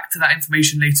come back to that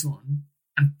information later on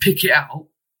and pick it out,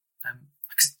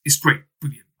 it's great,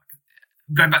 brilliant.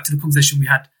 Going back to the conversation we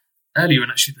had earlier,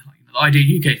 and actually the idea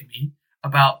you gave me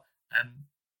about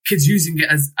kids using it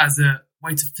as a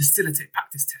way to facilitate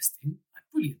practice testing,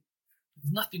 brilliant.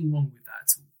 There's nothing wrong with that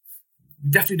at all.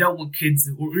 We definitely don't want kids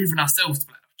or even ourselves to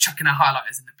be chucking our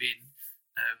highlighters in the bin.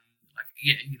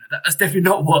 That's definitely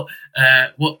not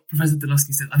what Professor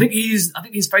Danofsky said. I think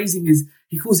his phrasing is,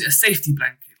 he calls it a safety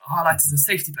blanket. A highlighter is a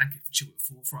safety blanket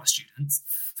for our students.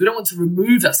 So we don't want to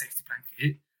remove that safety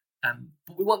blanket,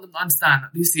 but we want them to understand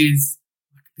that this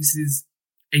is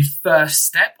a first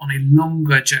step on a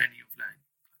longer journey of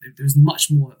learning. There's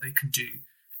much more that they can do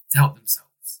to help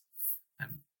themselves.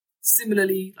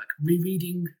 Similarly,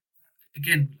 rereading,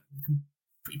 again, we can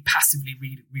pretty passively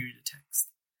reread a text.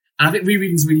 And I think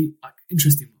rereading is a really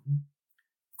interesting one,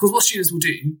 because what students will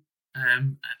do,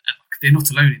 and they're not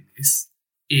alone in this,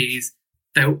 is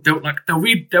they'll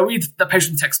read the page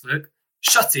from the textbook,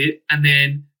 shut it, and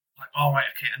then all right,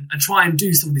 okay, and try and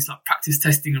do some of this practice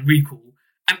testing and recall,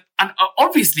 and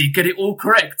obviously get it all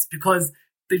correct because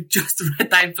they've just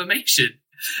read that information.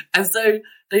 And so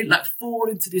they fall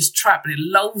into this trap, and it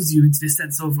lulls you into this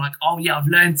sense of oh yeah, I've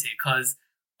learned it because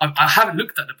I haven't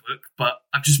looked at the book, but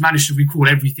I've just managed to recall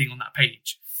everything on that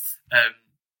page.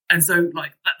 And so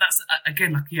that's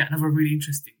again another really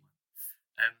interesting one.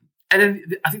 And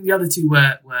then I think the other two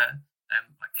were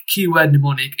keyword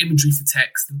mnemonic, imagery for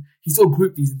text, and he sort of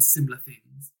grouped these into similar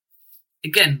things.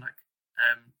 Again,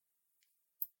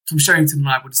 Tom Sherrington and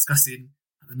I were discussing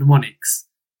the mnemonics.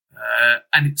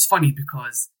 And it's funny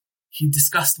because he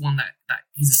discussed one that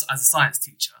he's as a science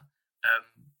teacher.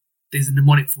 There's a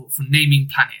mnemonic for naming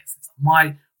planets. It's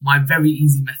my very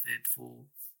easy method for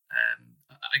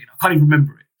I can't even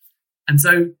remember it. And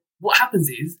so what happens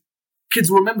is kids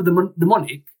will remember the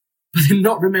mnemonic, but then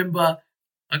not remember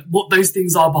what those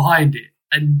things are behind it.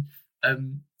 And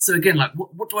so again,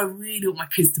 what do I really want my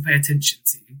kids to pay attention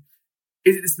to?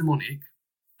 Is it this mnemonic,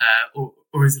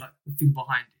 or is it the thing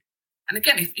behind it? And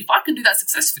again, if I can do that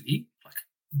successfully,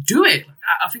 do it.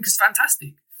 I think it's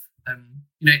fantastic.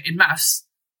 In maths,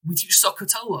 we teach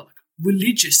SOHCAHTOA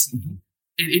religiously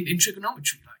in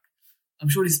trigonometry. I'm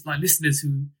sure there's listeners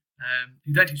who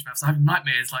don't teach maths are having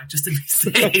nightmares just to be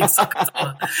saying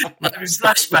SOHCAHTOA,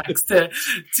 flashbacks to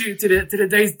the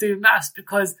days doing maths,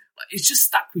 because it's just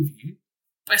stuck with you,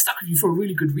 but it's stuck with you for a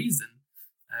really good reason.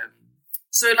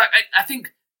 So I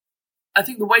think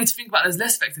the way to think about those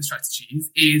less effective strategies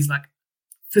is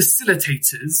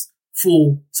facilitators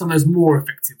for some of those more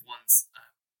effective ones.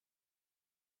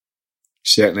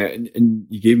 Certainly, and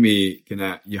you gave me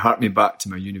you harked me back to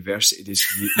my university days.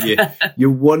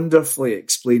 You wonderfully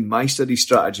explained my study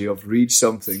strategy of read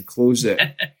something, close it,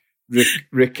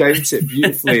 recount it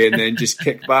beautifully, and then just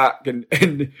kick back and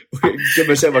give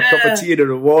myself a cup of tea and a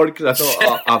reward, because I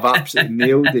thought, I've absolutely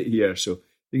nailed it here. So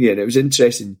yeah, it was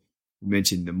interesting. You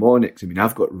mentioned mnemonics. I mean,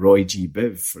 I've got Roy G.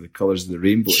 Biv for the Colours of the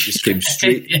Rainbow. It just came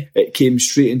straight. It came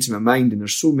straight into my mind, and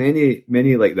there's so many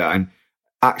like that. And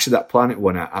actually, that planet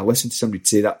one, I listened to somebody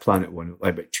say that planet one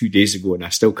about 2 days ago, and I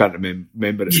still can't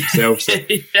remember it myself. So,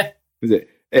 was it?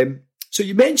 So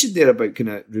you mentioned there about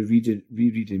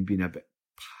rereading being a bit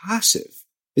passive.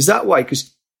 Is that why?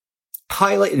 Because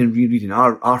highlighting and rereading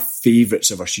are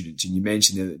favourites of our students, and you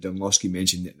mentioned there that Danofsky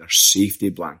mentioned that they're safety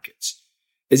blankets.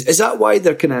 Is that why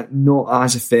they're not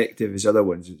as effective as other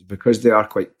ones? It's because they are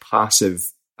quite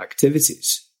passive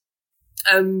activities?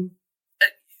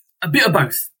 A bit of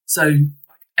both. So,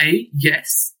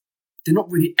 yes, they're not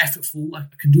really effortful. I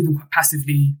can do them quite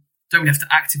passively. Don't really have to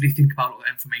actively think about all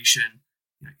that information.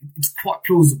 It's quite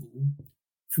plausible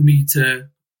for me to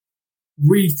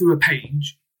read through a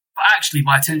page, but actually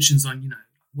my attention's on,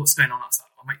 what's going on outside.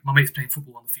 My mate's playing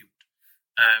football on the field.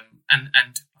 And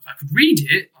I could read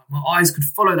it, my eyes could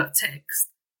follow that text,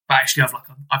 but actually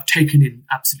I've taken in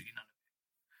absolutely none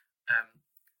of it.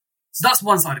 So that's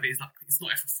one side of it, is it's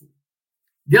not effortful.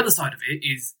 The other side of it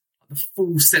is the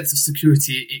full sense of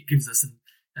security it gives us, and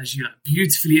as you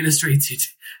beautifully illustrated,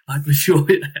 with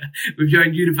your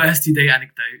university day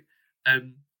anecdote,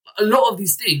 a lot of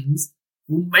these things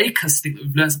will make us think that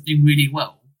we've learned something really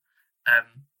well.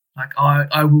 Like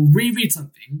I will reread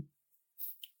something,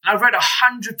 and I've read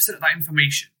 100% of that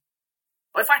information.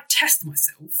 But if I test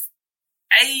myself,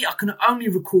 I can only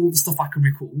recall the stuff I can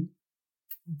recall.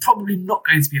 I'm probably not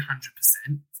going to be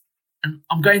 100%, and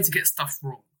I'm going to get stuff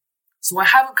wrong. So I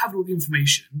haven't covered all the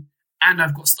information, and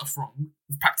I've got stuff wrong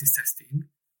with practice testing.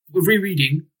 With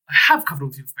rereading, I have covered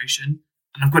all the information,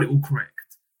 and I've got it all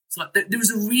correct. So like, there is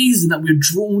a reason that we're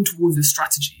drawn towards this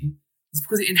strategy. It's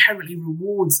because it inherently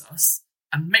rewards us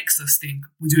and makes us think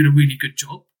we're doing a really good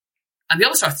job. And the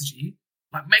other strategy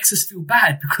like makes us feel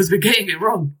bad because we're getting it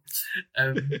wrong.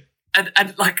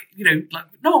 And like, you know, like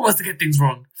no one wants to get things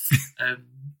wrong.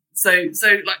 So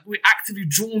like we're actively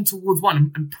drawn towards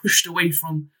one and pushed away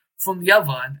from the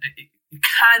other. And it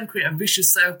can create a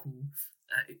vicious circle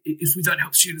if we don't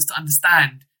help students to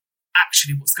understand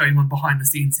actually what's going on behind the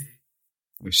scenes here.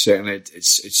 Well, certainly,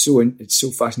 it's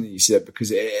so fascinating you say that,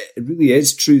 because it really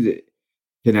is true that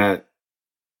kind of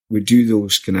we do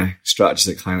those kind of strategies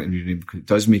like highlighting reading because it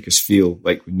does make us feel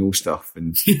like we know stuff,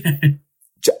 and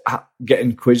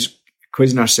getting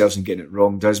quizzing ourselves and getting it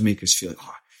wrong does make us feel like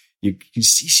you can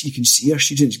see our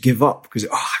students give up because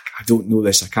I don't know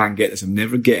this, I can't get this, I'm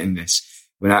never getting this.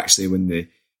 When actually,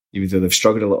 even though they've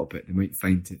struggled a little bit, they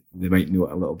might know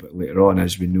it a little bit later on,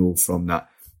 as we know from that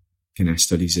kind of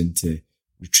studies into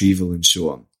retrieval and so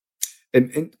on.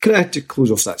 And kind of to close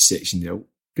off that section there,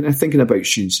 kind of thinking about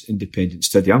students' independent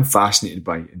study, I'm fascinated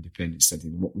by independent study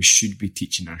and what we should be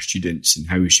teaching our students and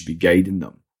how we should be guiding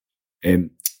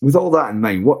them. With all that in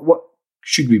mind, what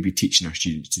should we be teaching our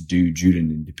students to do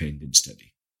during independent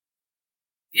study?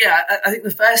 Yeah, I think the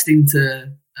first thing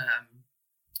to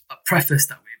preface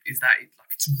that with is that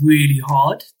it's really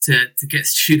hard to get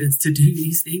students to do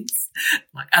these things.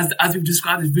 Like as we've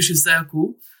described, this vicious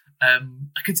circle.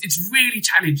 It's really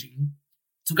challenging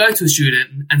to go to a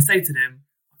student and say to them,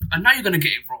 I know you're going to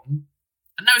get it wrong.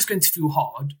 I know it's going to feel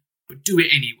hard, but do it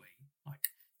anyway. Like,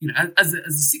 you know,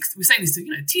 we're saying this to,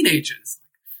 you know, teenagers.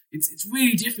 Like, it's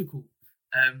really difficult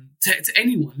to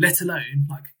anyone, let alone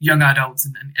like young adults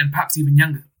and perhaps even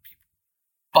younger people.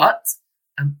 But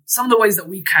some of the ways that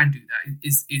we can do that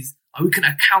is we can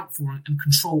account for and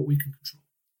control what we can control.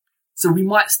 So we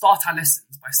might start our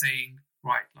lessons by saying,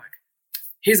 right, like,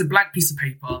 here's a blank piece of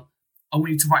paper. I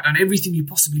want you to write down everything you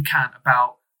possibly can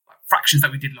about like, fractions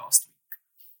that we did last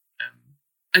week.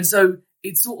 And so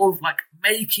it's sort of like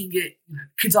making it, you know,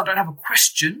 kids don't have a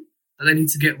question that they need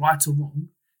to get right or wrong.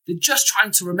 They're just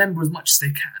trying to remember as much as they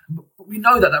can. But we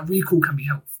know that recall can be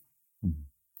helpful. Mm-hmm.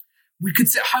 We could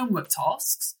set homework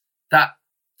tasks that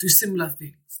do similar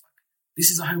things. Like, this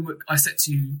is a homework I set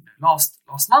to you last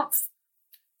month.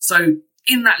 So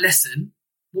in that lesson,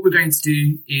 what we're going to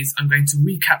do is I'm going to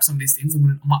recap some of these things.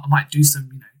 I might do some,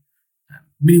 you know,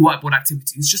 mini whiteboard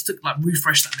activities just to like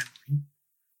refresh that memory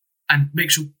and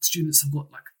make sure students have got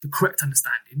like the correct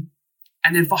understanding.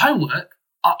 And then for homework,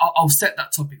 I'll set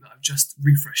that topic that I've just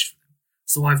refreshed for them.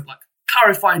 So I've like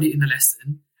clarified it in the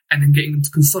lesson and then getting them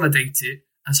to consolidate it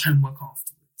as homework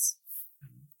afterwards.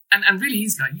 And really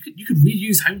easy, like you could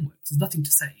reuse homework. There's nothing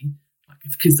to say. Like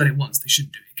if kids done it once, they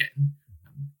shouldn't do it again.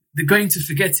 They're going to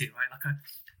forget it, right? Like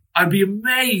I'd be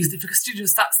amazed if a student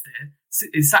sat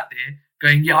there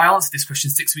going, yeah, I answered this question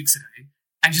 6 weeks ago,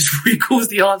 and just recalls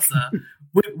the answer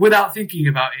without thinking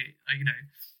about it. You know,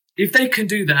 if they can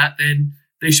do that, then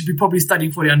they should be probably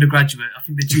studying for the undergraduate. I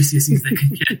think the GCSEs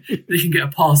they can get a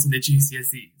pass on their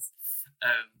GCSEs.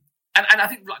 And I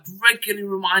think like regularly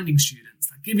reminding students,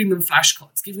 like giving them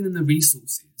flashcards, giving them the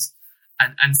resources,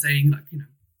 and saying like, you know,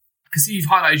 I can see you've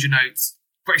highlighted your notes.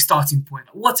 Great starting point.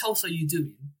 Like, what else are you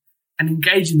doing? And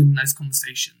engaging them in those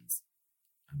conversations,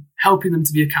 helping them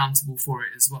to be accountable for it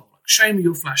as well. Like, show me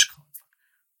your flashcards.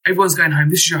 Like, everyone's going home.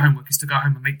 This is your homework, is to go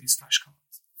home and make these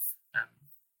flashcards.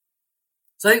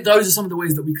 So I think those are some of the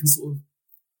ways that we can sort of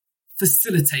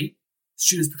facilitate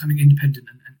students becoming independent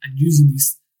and using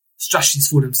these strategies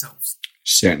for themselves.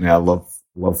 Certainly, I love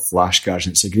flashcards,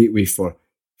 and it's a great way for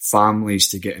families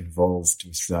to get involved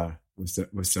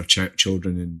with their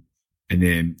children and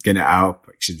then getting it out,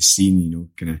 picture the scene, you know,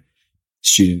 kind of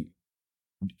student,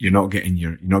 you're not getting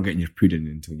your pudding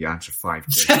until you answer 5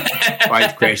 questions.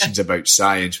 5 questions about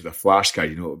science with a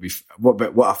flashcard, you know, it would be,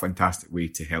 what a fantastic way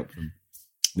to help them.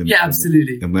 Yeah,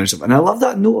 absolutely. Them learn stuff. And I love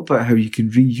that note about how you can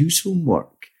reuse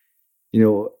homework. You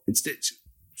know, it's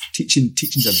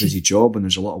teaching's a busy job and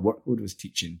there's a lot of workload with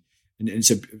teaching. And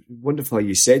it's wonderful how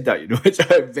you said that, you know, it's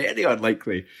very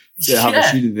unlikely to have a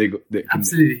student that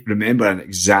can remember an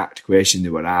exact question they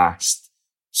were asked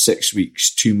 6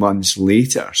 weeks, 2 months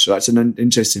later. So that's an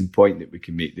interesting point that we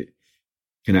can make, that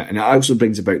and it also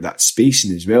brings about that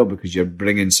spacing as well, because you're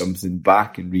bringing something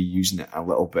back and reusing it a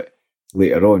little bit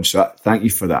later on. So thank you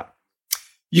for that.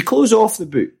 You close off the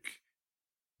book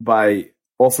by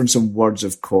offering some words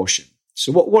of caution.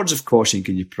 So what words of caution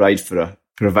can you provide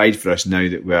for us now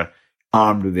that we're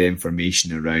armed with the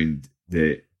information around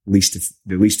the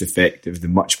least effective, the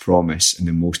much promise, and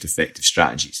the most effective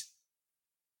strategies?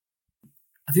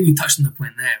 I think you touched on the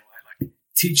point there, right? Like,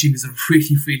 teaching is a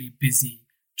really, really busy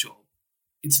job.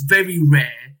 It's very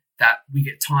rare that we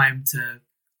get time to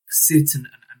sit and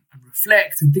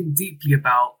reflect and think deeply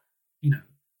about,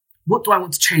 what do I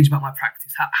want to change about my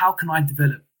practice? How can I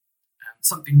develop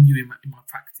something new in my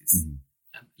practice? Mm-hmm.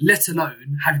 Let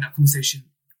alone having that conversation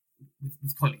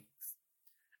with colleagues.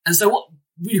 And so what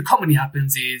really commonly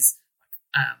happens is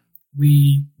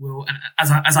we will, and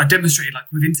as I demonstrated,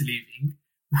 like with interleaving,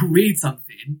 we'll read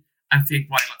something and think,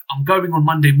 right, like, I'm going on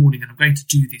Monday morning and I'm going to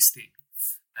do this thing.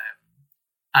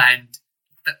 And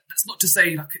that's not to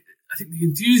say, like, I think the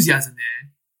enthusiasm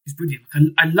there is brilliant.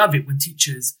 Like, I love it when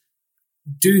teachers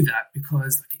do that,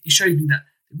 because like, it shows me that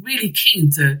they're really keen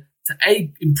to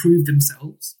improve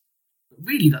themselves. But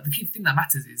really, like, the key thing that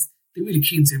matters is they're really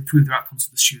keen to improve their outcomes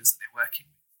for the students that they're working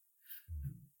with.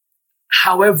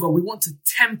 However, we want to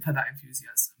temper that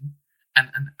enthusiasm and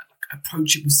like,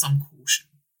 approach it with some caution,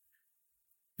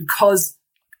 because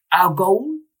our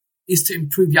goal is to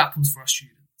improve the outcomes for our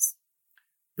students.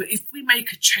 But if we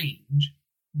make a change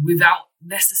without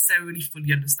necessarily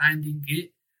fully understanding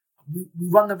it, we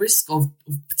run the risk of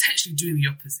potentially doing the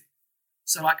opposite.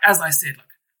 So, like, as I said, like,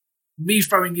 me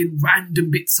throwing in random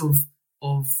bits of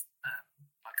like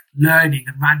learning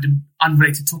and random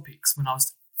unrelated topics when I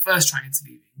was first trying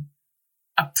interleaving,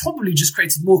 I probably just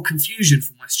created more confusion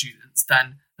for my students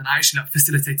than actually, like,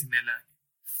 facilitating their learning.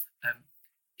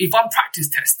 If I'm practice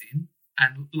testing,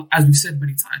 and as we've said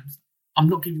many times, I'm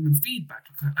not giving them feedback,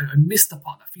 like I missed the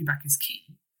part that feedback is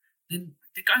key, then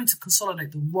they're going to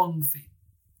consolidate the wrong thing.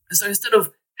 And so instead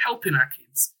of helping our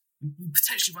kids, we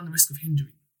potentially run the risk of hindering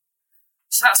them.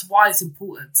 So that's why it's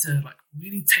important to, like,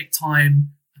 really take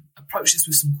time and approach this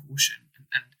with some caution.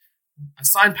 And I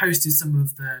signposted some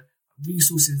of the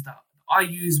resources that I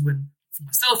use for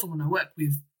myself and when I work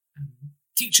with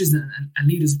teachers and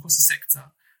leaders across the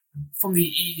sector from the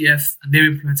EEF and their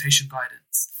implementation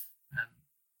guidance.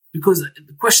 Because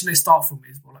the question they start from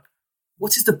is, well, like,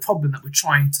 what is the problem that we're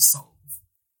trying to solve?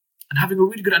 And having a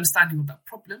really good understanding of that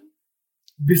problem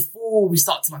before we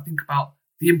start to, like, think about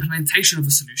the implementation of a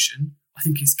solution, I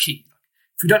think is key. Like,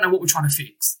 if we don't know what we're trying to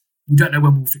fix, we don't know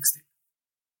when we'll fix it.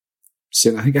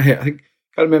 So I can't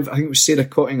remember. I think it was Sarah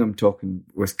Cottingham talking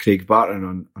with Craig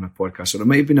Barton on a podcast, or it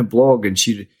might have been a blog, and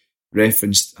she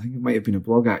referenced. I think it might have been a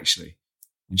blog actually,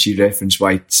 and she referenced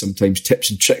why sometimes tips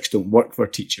and tricks don't work for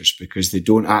teachers because they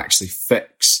don't actually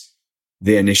fix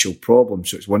the initial problem.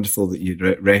 So it's wonderful that you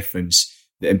reference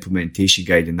the implementation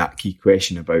guide and that key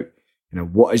question about,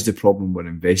 what is the problem we're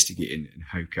investigating and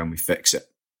how can we fix it?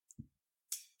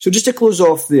 So just to close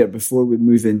off there before we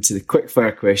move into the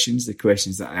quickfire questions, the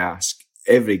questions that I ask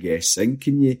every guest,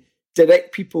 can you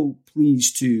direct people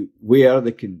please to where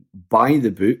they can buy the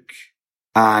book,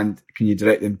 and can you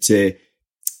direct them to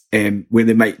where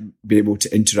they might be able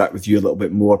to interact with you a little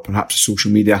bit more, perhaps a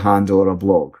social media handle or a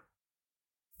blog?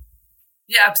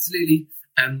 Yeah, absolutely.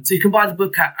 So you can buy the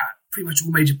book at pretty much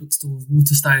all major bookstores,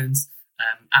 Waterstones,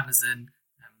 Amazon,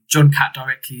 John Catt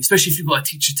directly, especially if you've got a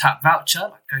Teacher Tap voucher,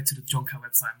 like go to the John Catt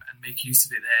website and make use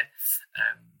of it there.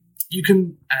 You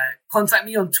can contact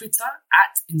me on Twitter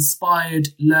at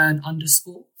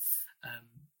inspiredlearn_,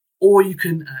 or you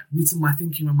can read some of my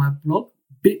thinking on my blog,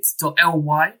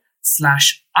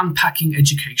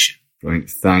 bit.ly/unpackingeducation. Right,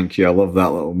 thank you. I love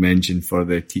that little mention for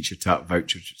the Teacher Tap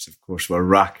vouchers, which of course we're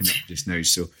racking up just now.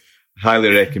 So I highly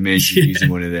recommend you using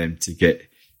one of them to get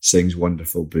Singh's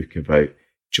wonderful book about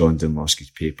John Dunlosky's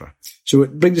paper. So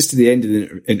it brings us to the end of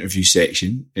the interview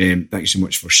section. Thank you so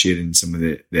much for sharing some of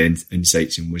the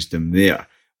insights and wisdom there.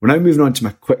 We're now moving on to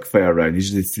my quickfire round.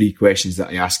 These are the 3 questions that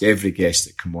I ask every guest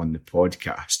that come on the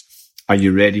podcast. Are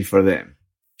you ready for them?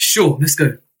 Sure, let's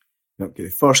go. Okay, the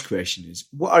first question is,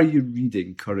 what are you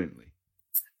reading currently?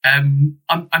 I'm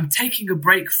taking a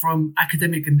break from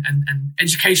academic and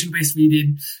education-based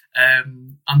reading.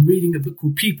 I'm reading a book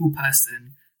called People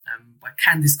Person by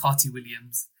Candice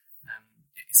Carty-Williams.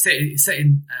 It's set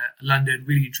in London,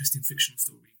 really interesting fictional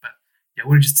story. But yeah, I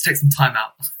want to just take some time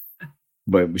out.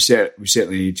 Well, we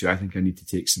certainly need to. I think I need to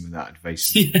take some of that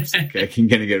advice. Yeah. I can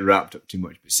kind of get wrapped up too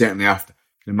much, but certainly I can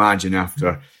imagine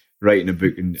after writing a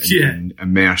book and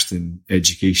immersed in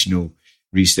educational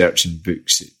research and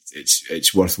books,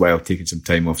 it's worthwhile taking some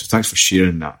time off. So thanks for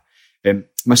sharing that.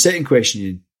 My second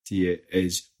question to you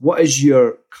is, what is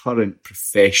your current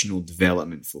professional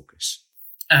development focus?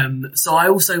 So I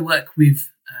also work with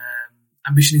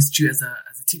Ambition Institute as a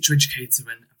teacher educator,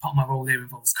 and part of my role there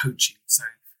involves coaching. So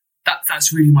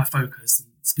that's really my focus, and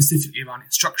specifically around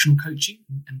instructional coaching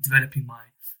and developing my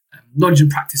knowledge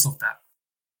and practice of that.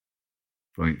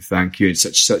 Right, thank you.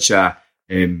 It's such a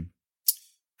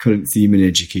current theme in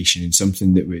education, and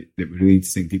something that we really need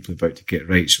to think deeply about to get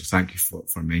right. So thank you for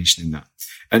mentioning that.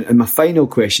 And my final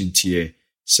question to you,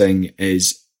 Singh,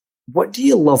 is, what do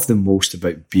you love the most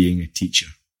about being a teacher?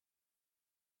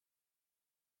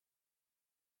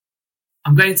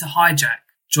 I'm going to hijack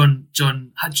John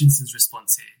Hutchinson's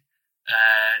response here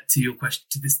to your question,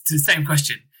 to the same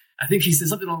question. I think he said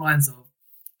something along the lines of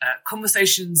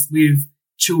conversations with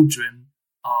children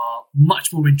are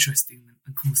much more interesting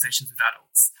than conversations with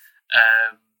adults.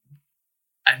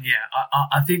 And yeah,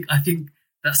 I think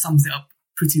that sums it up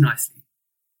pretty nicely.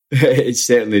 It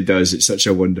certainly does. It's such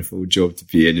a wonderful job to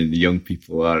be in, and the young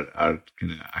people are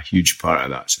kind of a huge part of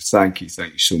that. So thank you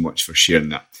so much for sharing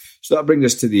that. So that brings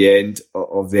us to the end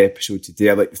of the episode today.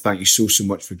 I'd like to thank you so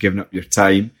much for giving up your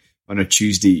time on a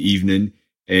Tuesday evening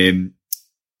and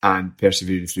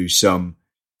persevering through some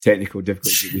technical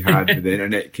difficulties that we had with the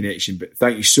internet connection. But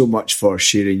thank you so much for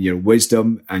sharing your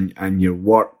wisdom and your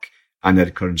work, and I'd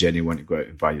encourage anyone to go out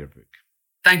and buy your book.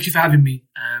 Thank you for having me.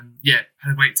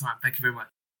 Had a great time. Thank you very much.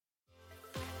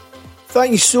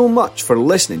 Thank you so much for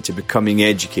listening to Becoming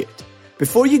Educated.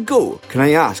 Before you go, can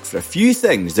I ask for a few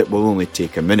things that will only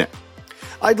take a minute?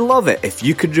 I'd love it if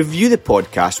you could review the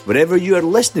podcast wherever you are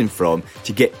listening from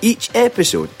to get each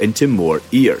episode into more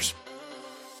ears.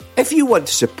 If you want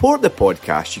to support the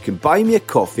podcast, you can buy me a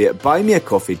coffee at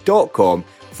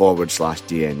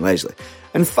buymeacoffee.com/DN Leslie.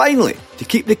 And finally, to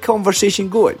keep the conversation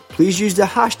going, please use the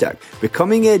hashtag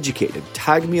BecomingEducated and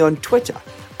tag me on Twitter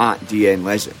 @DN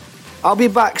Leslie. I'll be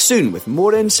back soon with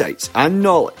more insights and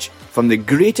knowledge from the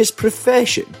greatest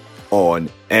profession on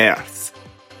earth.